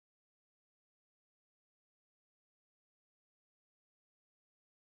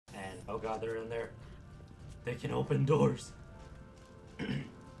Oh god, they're in there. They can open doors. You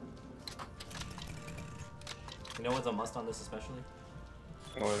know what's a must on this especially?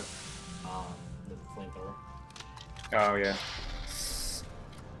 What? The flamethrower. Oh, yeah.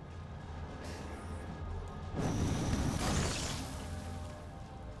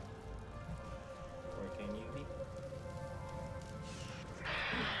 Where can you be?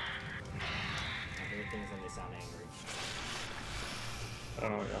 I hear things and they sound angry. I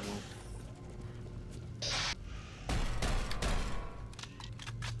don't know what that means.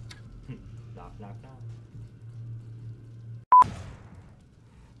 Knock, knock, knock.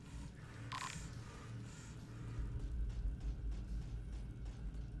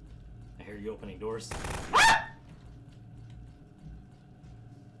 I hear you opening doors.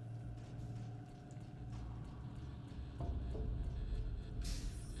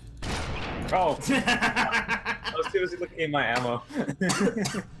 Oh! I was seriously looking at my ammo.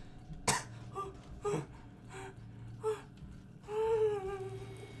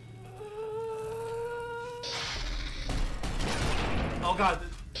 Oh god!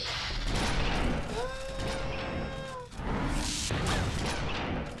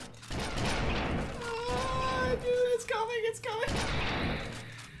 Dude, it's coming, it's coming!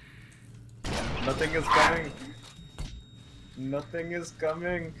 Nothing is coming. Nothing is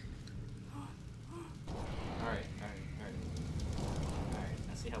coming. Alright.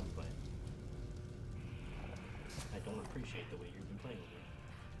 I see how we play. I don't appreciate the way you've been playing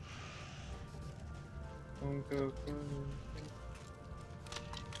with me.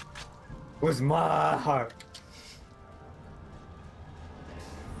 Where's my heart?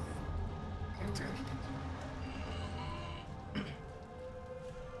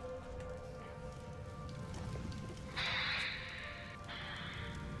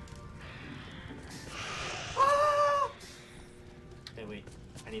 Hey, wait.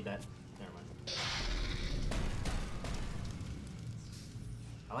 I need that. Never mind.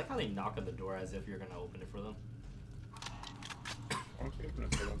 I like how they knock on the door as if you're gonna open it for them. I'm open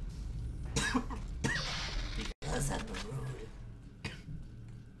it for them. Because I'm rude.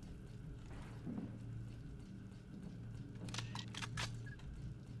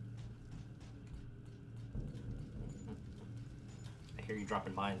 I hear you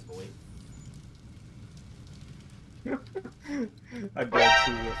dropping mines, but wait. I died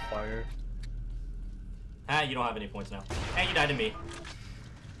to the fire. Ah, you don't have any points now. And you died to me.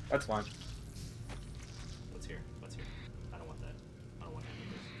 That's fine. What's here? What's here? I don't want that. I don't want any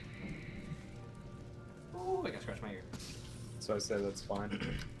of this. Oh, I got scratched my ear. So I said that's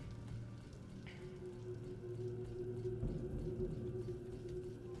fine.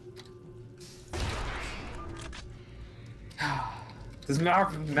 This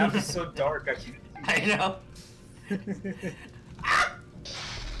map is so dark. I can't. I know. I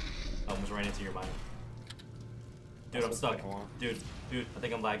almost ran into your mind. Dude, I'm stuck. Dude, I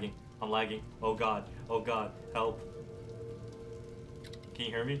think I'm lagging. I'm lagging. Oh god, help. Can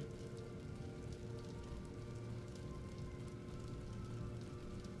you hear me?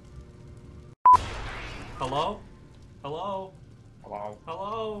 Hello? Hello? Hello.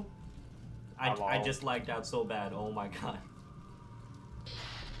 Hello? I Hello? just lagged out so bad. Oh my god.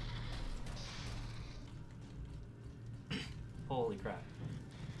 Holy crap.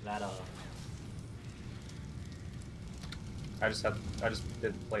 That I just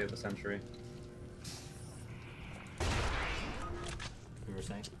did play of the century. we were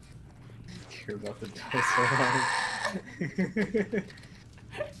saying? You're about to die so hard.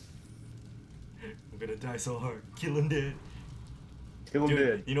 I'm gonna die so hard. Kill him dead. Kill him Dude,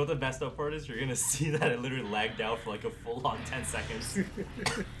 dead. you know what the messed up part is? You're gonna see that it literally lagged out for like a full on 10 seconds.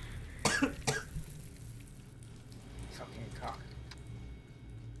 Fucking cock.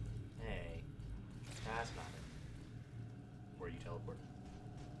 Hey, that's not it. Where you teleporting?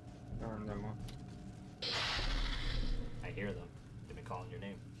 No, no more. I hear them. They've been calling your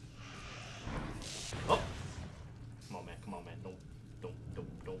name. Oh! Come on, man. Come on, man. Don't.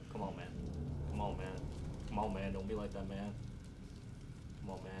 Come on, man. Come on, man. Come on, man. Don't be like that, man.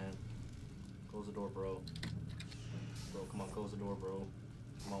 Come on, man. Close the door, bro. Bro, come on. Close the door, bro.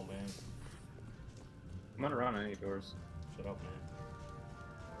 Come on, man. I'm not around any doors. Shut up, man.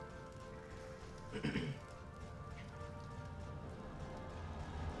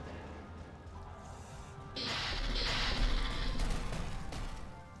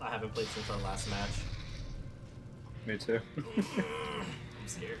 I haven't played since our last match. Me too. I'm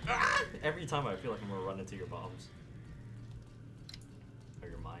scared. Ah! Every time I feel like I'm gonna run into your bombs. Or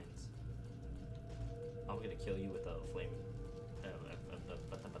your mines. I'm gonna kill you with a flame.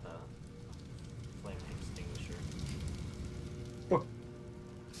 Flame extinguisher. Oh.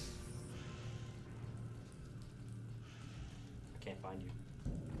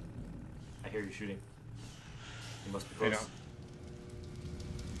 you shooting? You must be They close. don't.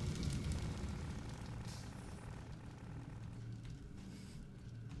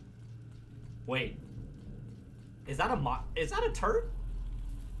 Wait. Is that a turret?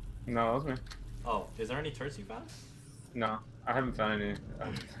 No, that was me. Oh, is there any turrets you found? No, I haven't found any.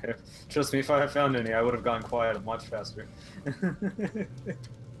 Trust me, if I had found any, I would have gone quiet much faster.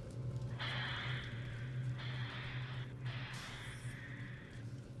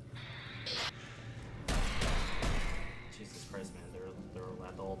 Jesus Christ, man, they're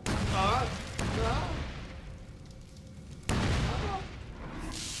at the old.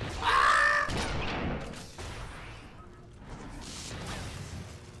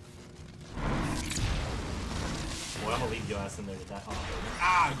 Boy, I'm gonna leave your ass in there to die.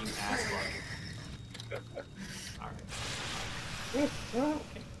 Oh, you ass fuck. Alright.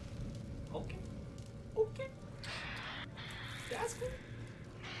 Okay. Okay. That's good.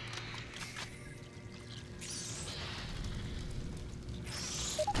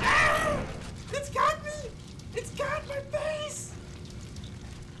 Ah! It's got me! It's got my face!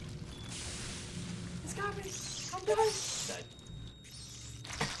 It's got me. I'm dead. Dead.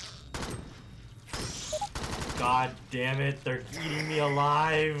 God damn it, they're eating me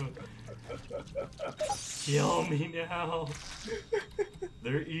alive! Kill me now!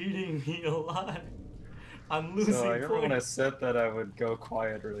 They're eating me alive! I'm losing So I remember when I points. said that I would go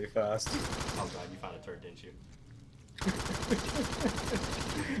quiet really fast. Oh god, you found a turret, didn't you?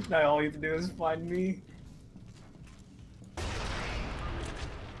 Now all you have to do is find me.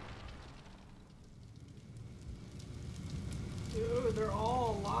 Dude, they're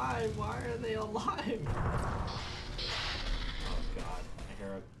all alive. Why are they alive? Oh god,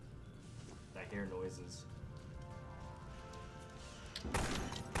 I hear noises.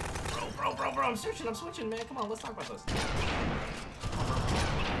 Bro, I'm switching, man. Come on, let's talk about this.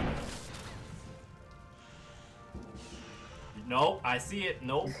 Nope, I see it.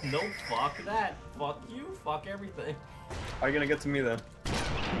 Nope, fuck that. Fuck you, fuck everything. How are you gonna get to me then?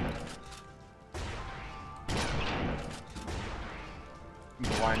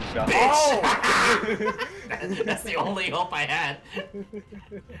 Blind shot. Bitch! Oh! That's the only hope I had.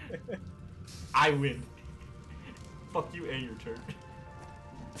 I win. Fuck you and your turn.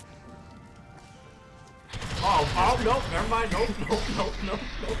 Oh, nope, never mind. Nope.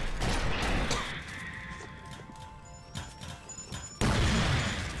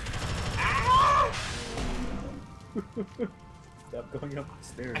 Ah! Stop going up the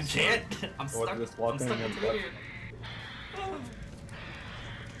stairs. I can't. I'm Or stuck. just I'm walking stuck in in the here.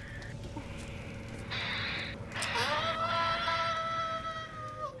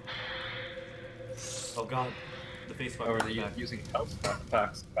 Oh god, the face fucker. Or are they using health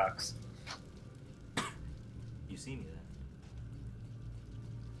packs? You see me then?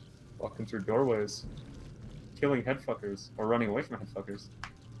 Walking through doorways. Killing headfuckers. Or running away from headfuckers.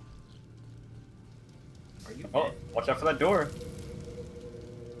 Are you Oh, dead? watch out for that door.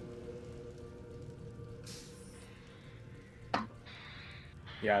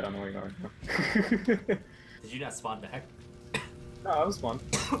 Yeah, I don't know where you are right now. Did you not spawn back? No, that was fun.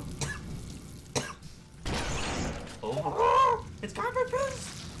 Oh, it's got my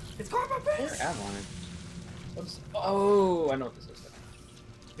face! It's got my Where face! am I? What's... Oh, I know what this is.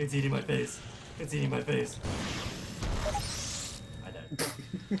 It's eating my face. It's eating my face. I died.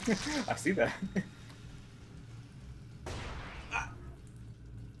 I see that.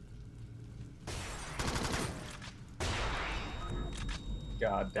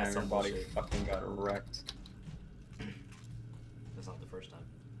 God damn, That's your some body bullshit. fucking got wrecked. That's not the first time.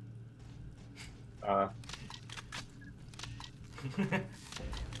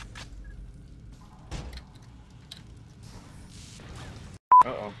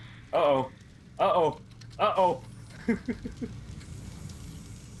 Uh-oh. Uh-oh. Uh-oh. Uh-oh.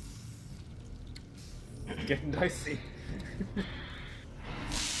 Getting dicey.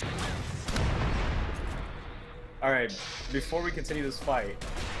 Alright, before we continue this fight,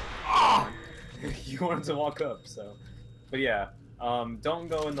 you wanted to walk up, so. But yeah, don't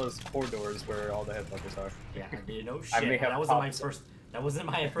go in those corridors where all the headfuckers are. Yeah, I did no I may shit. have That wasn't my popped- first. That wasn't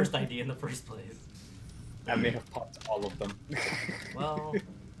my first idea in the first place. I may have popped all of them. Well,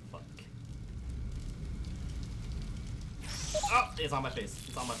 fuck. Oh, it's on my face.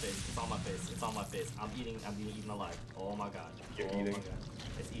 It's on my face. It's on my face. It's on my face. I'm being eaten alive. Oh my god. You're Oh eating. my god.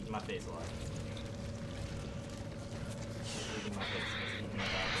 It's eating my face alive. It's eating my face. It's eating my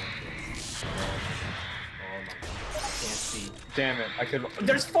goddamn face. Oh my god. I can't see. Damn it, I could.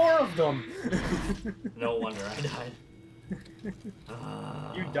 There's 4 of them! No wonder I died.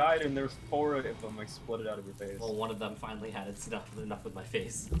 You died and there's 4 of them exploded out of your face. Well, one of them finally had enough with my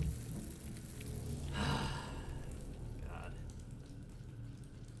face. God.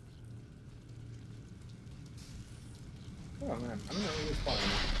 Oh man, I'm in a really spot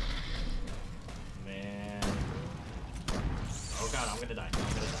Man. Oh god, I'm gonna die.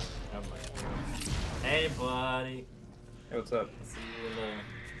 Never mind. Hey, buddy. Hey, what's up? I see you in the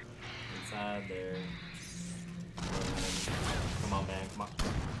inside there. Come on, man. Come on.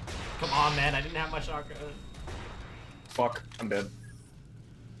 Come on, man. I didn't have my shotgun. Fuck, I'm dead.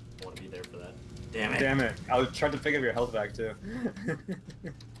 I want to be there for that. Damn it. Damn it. I was trying to pick up your health back too.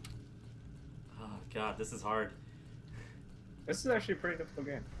 Oh god, this is hard. This is actually a pretty difficult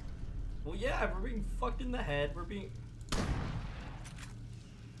game. Well, yeah, we're being fucked in the head. We're being. I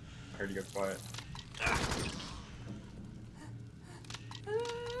heard you go quiet.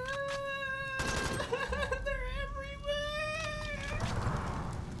 They're everywhere.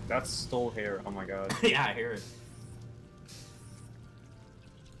 That's stole hair. Oh my god. Yeah, I hear it.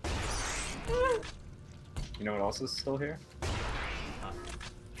 You know what else is still here? Huh.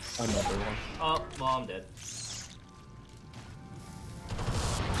 Another one. Oh, well, I'm dead.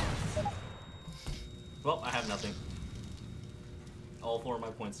 Well, I have nothing. All 4 of my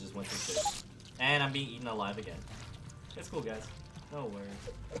points just went to shit. And I'm being eaten alive again. It's cool, guys. No worries.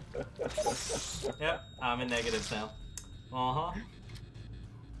 Yep, I'm in negatives now. Uh-huh.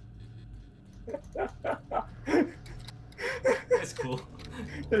 It's cool.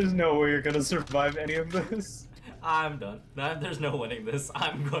 There's no way you're gonna survive any of this. I'm done. There's no winning this.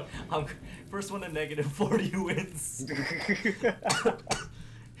 I'm first one to negative 40 wins.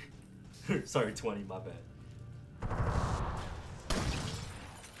 Sorry, 20, my bad.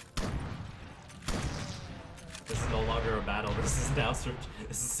 This is no longer a battle. This is now this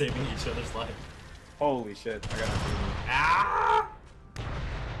is saving each other's life. Holy shit, I got to Ah!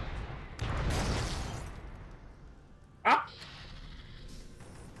 Ah!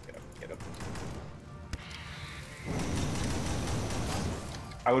 Get up, get up.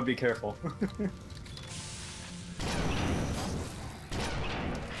 I would be careful.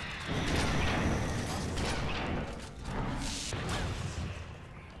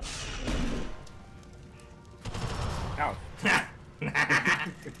 Ow.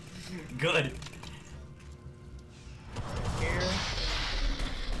 Good. Here.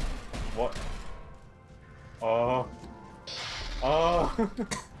 What? Oh. Oh.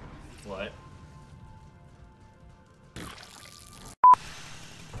 What?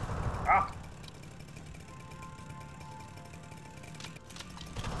 Ah.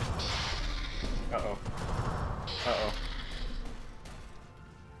 Uh-oh. Uh-oh.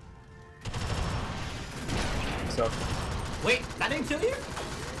 So, Wait, that didn't kill you?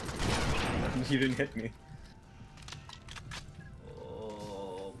 you didn't hit me.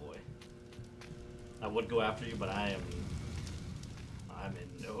 Oh boy. I would go after you, but I'm in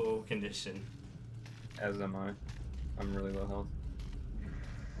no condition. As am I. I'm really low health.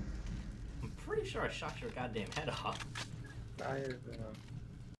 I'm pretty sure I shot your goddamn head off. Fire.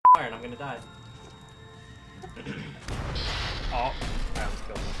 Fire, and I'm gonna die. Oh, I almost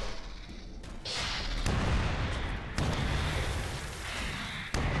killed myself.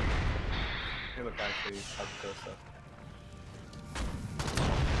 Hey, look, actually, how to kill stuff.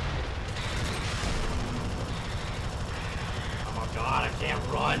 Oh my god, I can't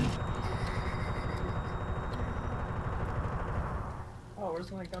run! Oh,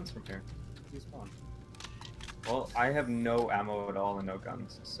 where's my guns from here? You spawn. Well, I have no ammo at all and no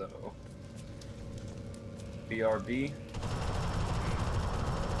guns, so... BRB.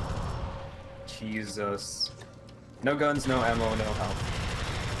 Jesus. No guns, no ammo, no health.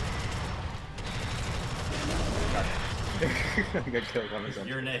 I got killed on myself.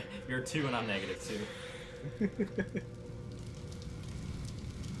 You're 2 and I'm negative 2.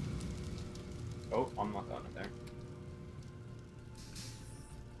 Oh, I'm not going in there.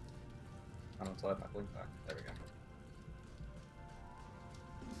 I don't have my blink back. There we go.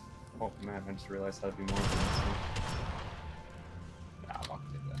 Oh man, I just realized how to do more than this. Nah, I'm not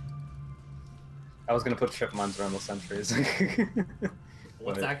gonna do that. I was gonna put trip mines around the sentries.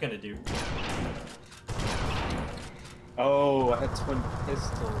 What's that gonna do? Oh, I had twin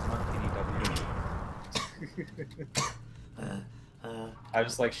pistols, not PDW. I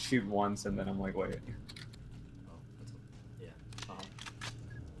just like shoot once and then I'm like, wait. Oh, yeah.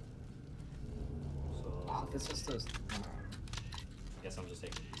 So, Oh, this is just. I guess I'm just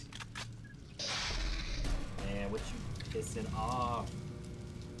taking these. Man, what you pissing off?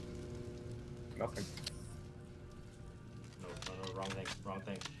 Nothing. No, wrong thing. Wrong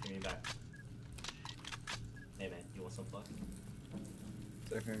thing. Give me back. Hey man, you want some fuck?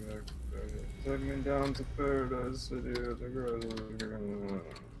 Take me down to paradise city.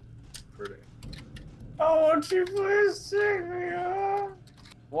 Pretty. Oh, won't you please take me out?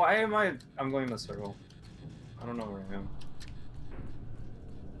 Why am I? I'm going in a circle. I don't know where I am.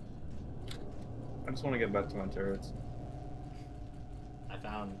 I just want to get back to my turrets. I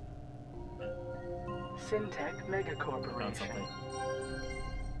found Syntech Mega something. Corporation.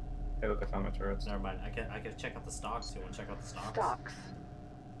 Hey, look, I found my turrets. Never mind. I can check out the stocks. You want to check out the stocks? Stocks.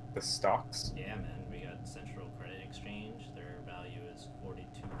 The stocks? Yeah, man. We got Central Credit Exchange. Their value is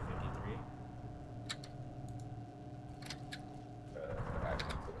 42.53. I don't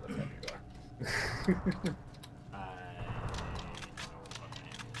know where the fuck you are.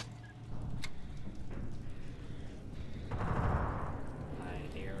 I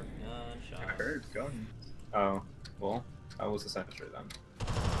hear gunshots. I heard guns. Oh, well, I was a sentry then.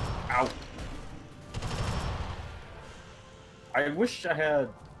 Ow! I wish I had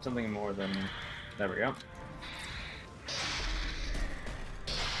something more than... There we go.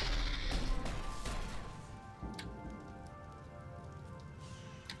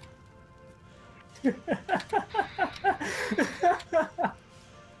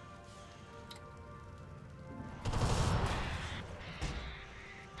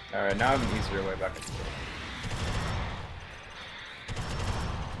 Alright, now I have an easier way back into the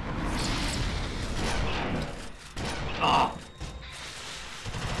Ah!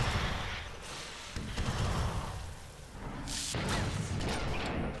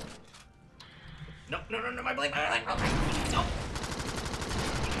 No, my blade, no!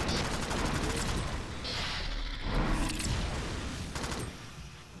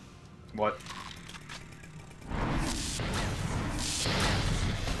 What? I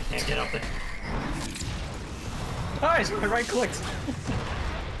can't get up there. Nice! I right clicked!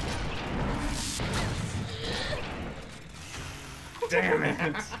 Damn it!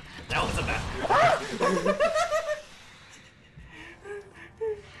 That was a bad.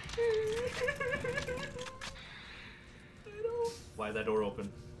 Why is that door open?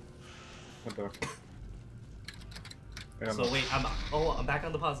 What door? So wait, I'm back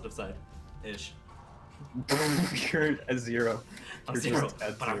on the positive side, ish. You're at 0. I'm You're 0, just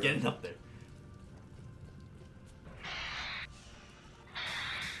at but I'm 0. getting up there.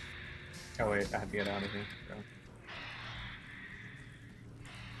 Oh wait, I have to get out of here. Go.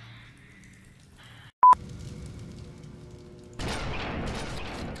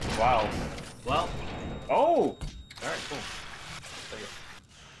 Wow. Well, Oh! alright, cool. Take it.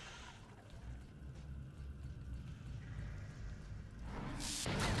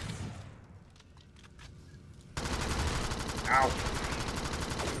 Ow!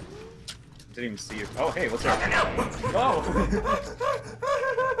 Didn't even see you. Oh, hey, what's up? Oh!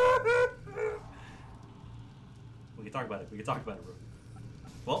 We can talk about it. We can talk about it, bro.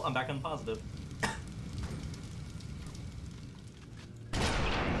 Well, I'm back on positive.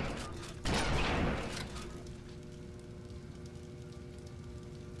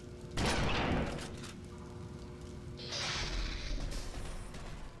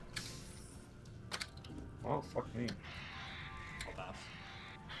 Oh, fuck me. I'll pass.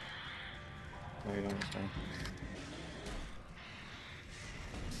 No, you don't understand.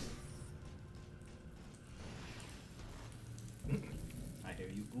 I hear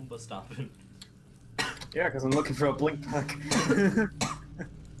you Goomba stomping. Yeah, because I'm looking for a blink pack.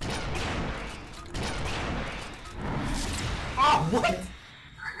 Oh, what?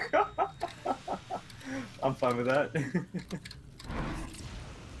 I'm fine with that.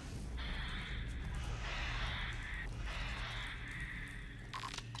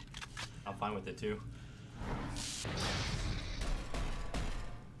 I'm fine with it too.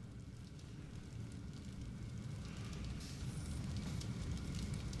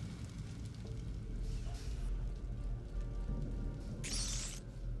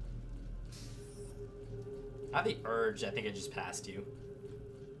 I have the urge, I think I just passed you.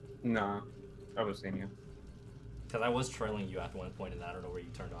 Nah, I was seeing you. Because I was trailing you at one point and I don't know where you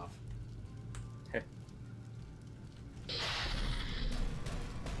turned off. Hey.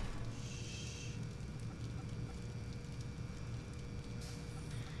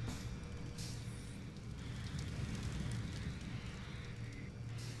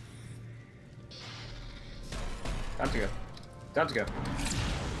 Time to go. Time to go.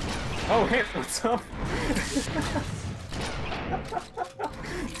 Oh, hey, what's up?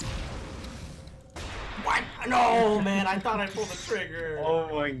 What? No, man, I thought I pulled the trigger.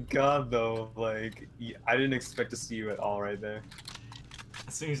 Oh my god, though, like, I didn't expect to see you at all right there.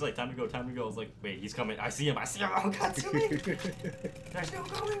 As soon as he's like, time to go, I was like, wait, he's coming. I see him. Oh, god, too late. There's no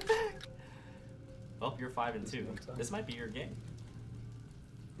going back. Well, you're 5 and 2. This might be your game.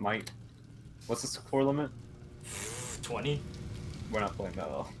 Might. What's the score limit? 20. We're not playing that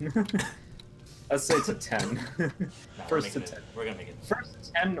well. Let's say to 10. Nah, First to 10. We're gonna make it. First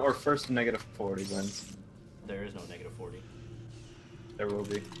to 10 or first to negative 40 wins. There is no negative 40. There will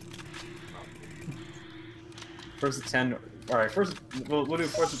be. First to 10. Alright, first. We'll do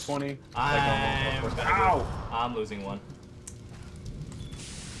first to 20. I'm losing one.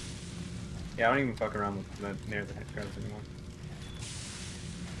 Yeah, I don't even fuck around with that near the headcrabs anymore.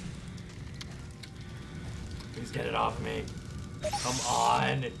 Please get it off me. Come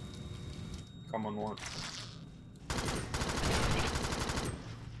on. Come on, one.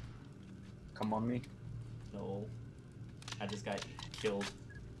 Come on me. No. I just got killed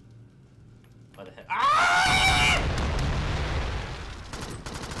by the head. Ah!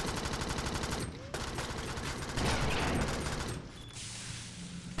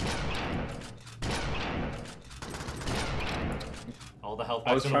 All the health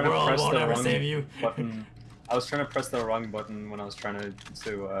packs in the world won't ever save you. Button. I was trying to press the wrong button when I was trying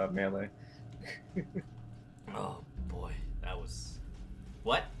to melee. Oh boy, that was...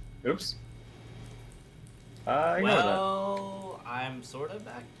 What? Oops. I know that. Well, I'm sort of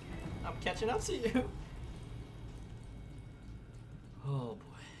back. I'm catching up to you. Oh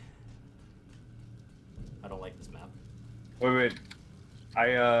boy. I don't like this map. Wait.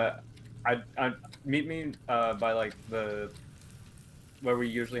 I meet me by like where we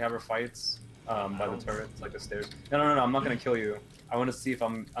usually have our fights. By the turrets, like the stairs. No, I'm not gonna kill you. I want to see if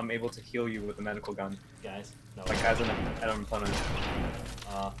I'm able to heal you with the medical gun. Guys, no. Like as an opponent.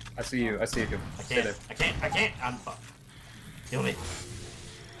 I see you. I see you. I can't. I'm fucked. Kill me.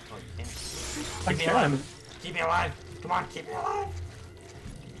 Oh, you can't. Keep me alive. Keep me alive. Come on, keep me alive.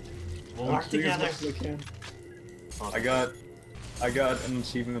 We'll work together. I got an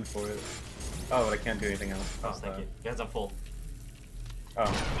achievement for it. Oh, but I can't do anything else. Oh, thank you. Guys, I'm full. Oh.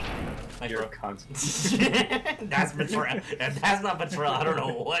 Thanks, You're bro. a cunt. That's betrayal. If that's not betrayal, I don't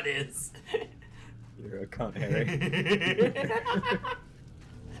know what is. You're a cunt, Harry.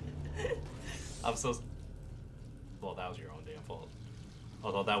 I'm so... Well, that was your own damn fault.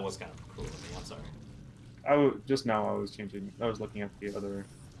 Although that was kind of cruel of me, I'm sorry. Just now I was looking at the other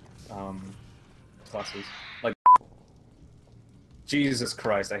classes. Like, Jesus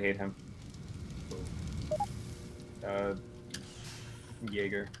Christ, I hate him.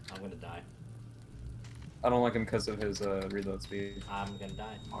 Jaeger. I'm gonna die. I don't like him because of his reload speed. I'm gonna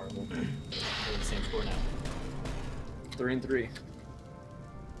die. Horrible. We're in the same score now. 3-3.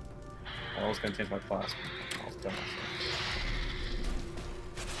 I was gonna change my class. I'll tell myself.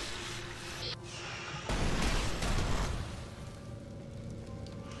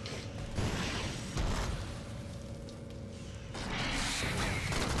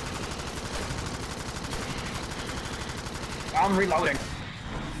 I'm reloading.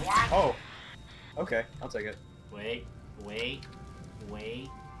 What? Oh. Okay, I'll take it. Wait. Wait.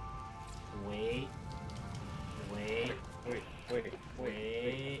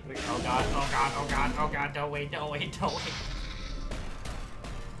 Oh god, don't wait.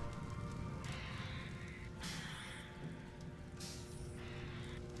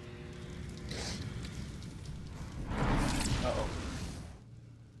 Uh-oh.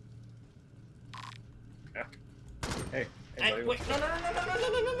 Yeah. Hey, buddy. Wait, no.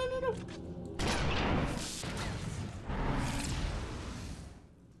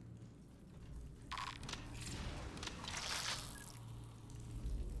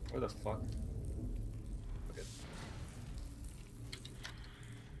 Where the fuck? Okay.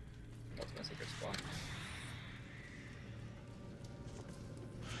 That's my secret spot.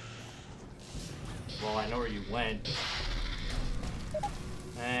 Well, I know where you went.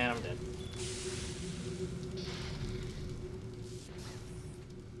 And I'm dead.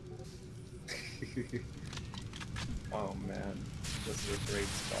 Oh man, this is a great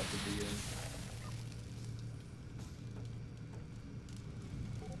spot to be in.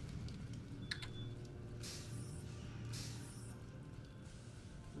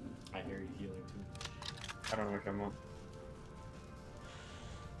 I hear you healing too. I don't know what I'm on.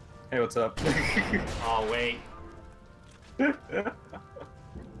 Hey, what's up? Oh wait.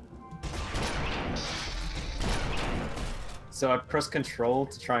 So I pressed control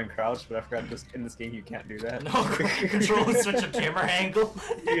to try and crouch, but I forgot just in this game you can't do that. No, control is such a camera angle.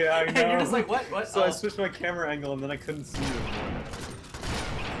 Yeah, I know. And you're just like, what? So I switched my camera angle and then I couldn't see you anymore.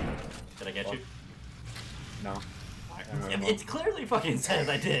 Did I get you? No. It clearly fucking says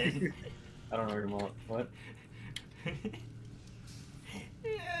I did. I don't know your remote. What?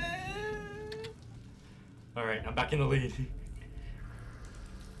 Alright, I'm back in the lead.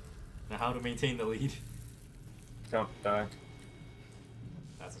 Now how to maintain the lead. Don't die.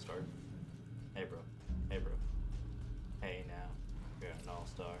 That's a start. Hey bro. Hey now. You're an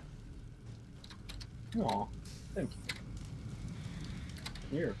all-star. Aw, thank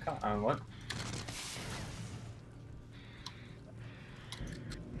you. You're a what?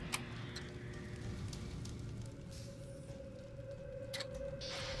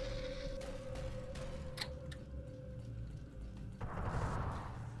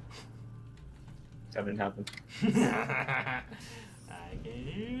 That didn't happen. I can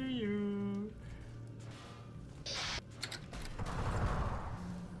hear you.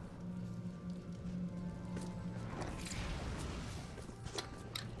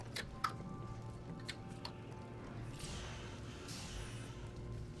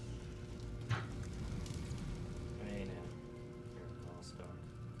 Hey now, you're an all-star.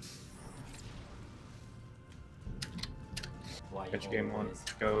 Why you Catch game one. always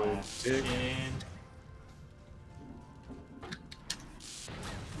Go dig. laughing?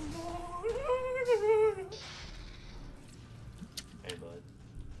 Hey bud,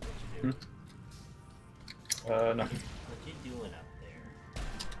 what you doing? Nothing. What you doing up there,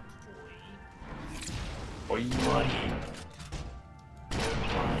 Boy. boy?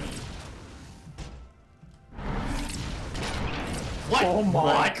 Buddy. What? Oh my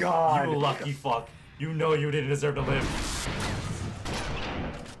What? God. You lucky fuck. You know you didn't deserve to live.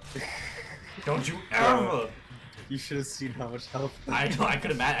 Don't you ever! You should have seen how much health. I know, I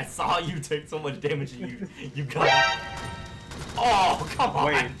could imagine. I saw you take so much damage and you got it. Oh, come on!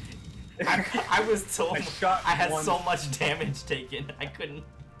 Wait. I was so I had one. so much damage taken. I couldn't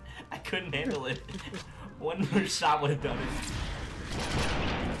handle it. One more shot would have done it.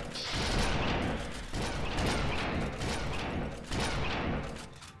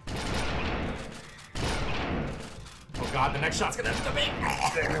 Oh god, the next shot's gonna have to be.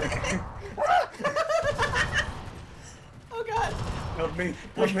 Oh god. Help me!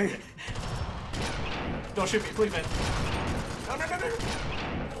 Help me! Don't shoot me, please, man. No, no, no, no.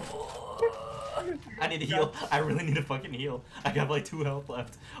 I need to heal. I really need to fucking heal. I have like 2 health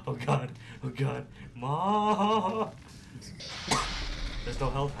left. Oh god. Oh god. Mom. There's no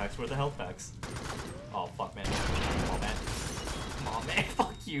health packs. Where are the health packs? Oh fuck, man. Come on, man. Come on, man.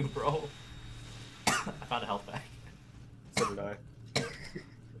 Fuck you, bro. I found a health pack. So did I.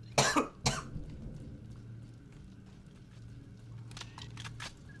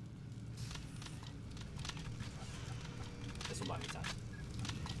 This will buy me time.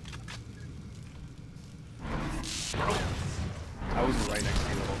 I was right next to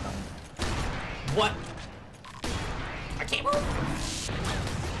you the whole time. What? I can't move.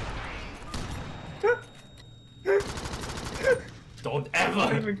 Don't I don't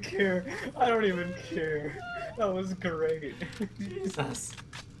ever. even care. I don't even care. That was great. Jesus.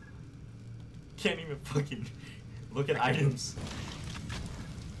 Can't even fucking look at items.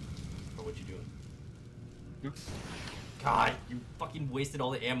 Or what you doing? God, you fucking wasted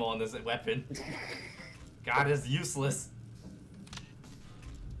all the ammo on this weapon. God, it's useless.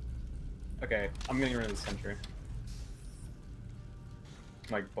 Okay, I'm getting rid of the sentry.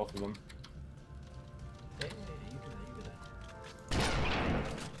 Like, both of them. Hey, you do that, you do that.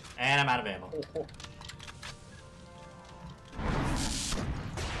 And I'm out of ammo. Oh.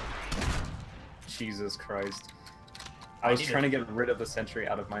 Jesus Christ. I was trying to get rid of the sentry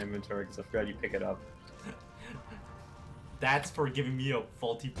out of my inventory because I forgot you pick it up. That's for giving me a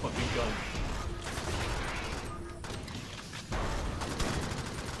faulty fucking gun.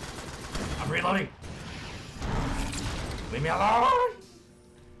 I'm reloading. Leave me alone.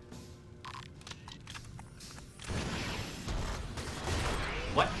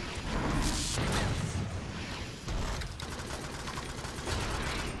 What?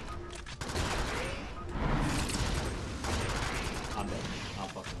 I'm dead. I'm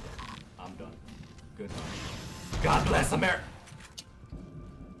fucking dead. I'm done. Good. God bless America.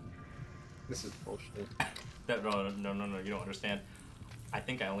 This is bullshit. No, you don't understand. I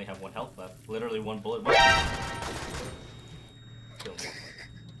think I only have 1 health left. Literally 1 bullet. Kill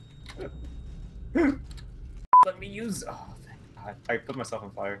me. Let me use. Oh, thank God. I put myself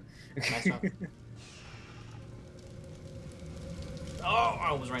on fire. Nice job. Oh,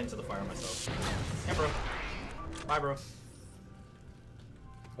 I was right into the fire myself. Yeah, bro. Bye, bro.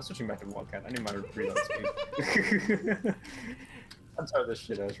 I'm switching back to Wildcat. I need my reload speed. I'm tired of this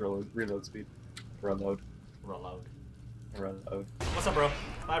shit ass reload speed. Reload. Reload. Reload. What's up, bro?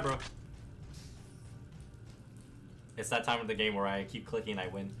 Bye, bro. It's that time of the game where I keep clicking, I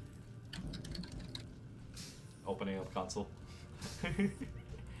win. Opening up console.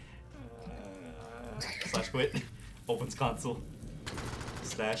 Slash quit. Opens console.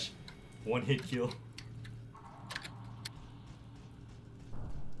 Slash. 1 hit kill.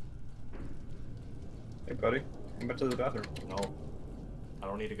 Hey, buddy. Come back to the bathroom. No. I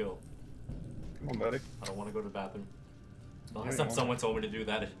don't need to go. Come on, buddy. I don't want to go to the bathroom. The last Yeah, time you someone told me to do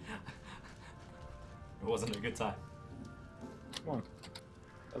that, it wasn't a good time. Come on.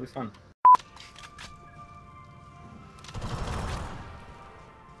 That'll be fun.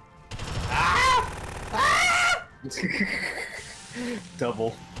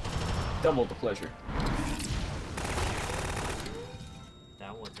 Double the pleasure.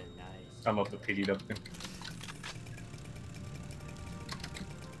 That wasn't nice. I'm up to PDW.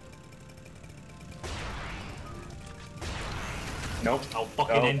 Nope. I'll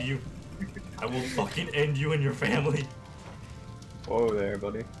fucking end you. I will fucking end you and your family. Whoa there,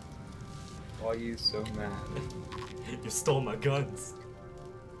 buddy. Why are you so mad? You stole my guns.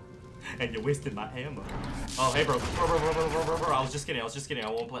 And you wasted my ammo. Oh, hey, bro. Bro. I was just kidding. I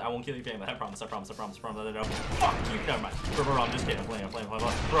won't kill your family. I promise. No. Fuck you. Never mind. Bro, I'm just kidding. I'm playing. Bro,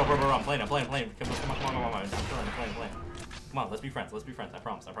 I'm playing. Come on. I'm playing. Come on, let's be friends. I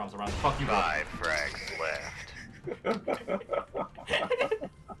promise. Fuck you, bro. 5 frags left.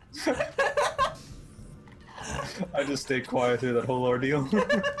 I just stayed quiet through that whole ordeal.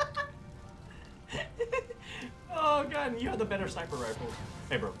 Oh, God, you have the better sniper rifle.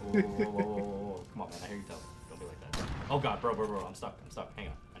 Hey, bro. Whoa. Come on, man. I hear you tell me. Don't be like that. Oh, God, bro. I'm stuck. Hang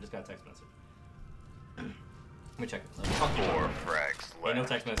on. I just got a text message. Let me check it. Fuck you, 4 frags left. Ain't no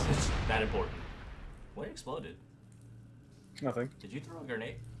text message that important. What exploded? Nothing. Did you throw a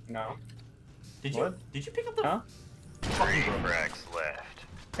grenade? No. Did you? What? Did you pick up the? Huh? Fuck you, 3 bro. frags left.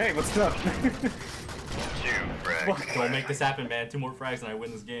 Hey, what's up? 2 frags left. Don't make this happen, man. 2 more frags and I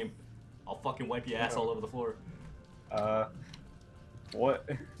win this game. I'll fucking wipe your ass all over the floor. What?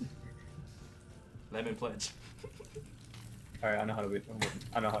 Lemon pledge. Alright, I know how to win.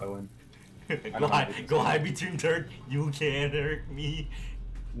 I know how to win. Go hide between dirt. You can't hurt me.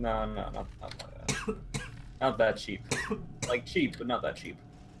 No, not like that. Not that cheap. Like cheap, but not that cheap.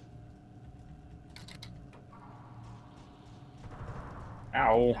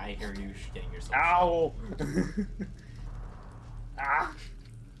 Ow. I hear you getting yourself. Ow! Ah!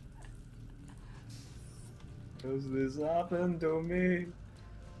 Does this happen to me?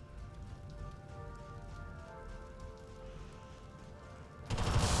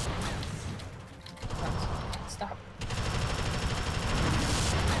 Stop.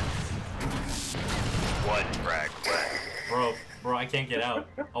 1 frag left. Bro, I can't get out.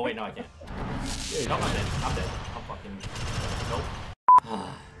 Oh wait, no, I can't. No, I'm dead. I'm fucking. Nope.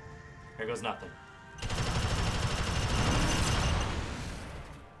 Here goes nothing.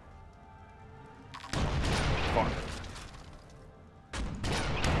 Fuck.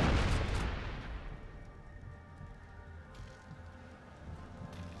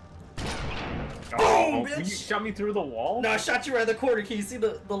 Boom, You bitch! shot me through the wall? No, I shot you right in the corner. Can you see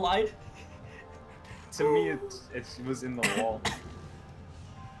the line? To me, it was in the wall.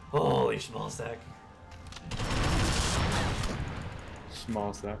 Holy small sack.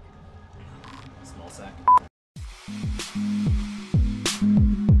 Small sack. Small sack.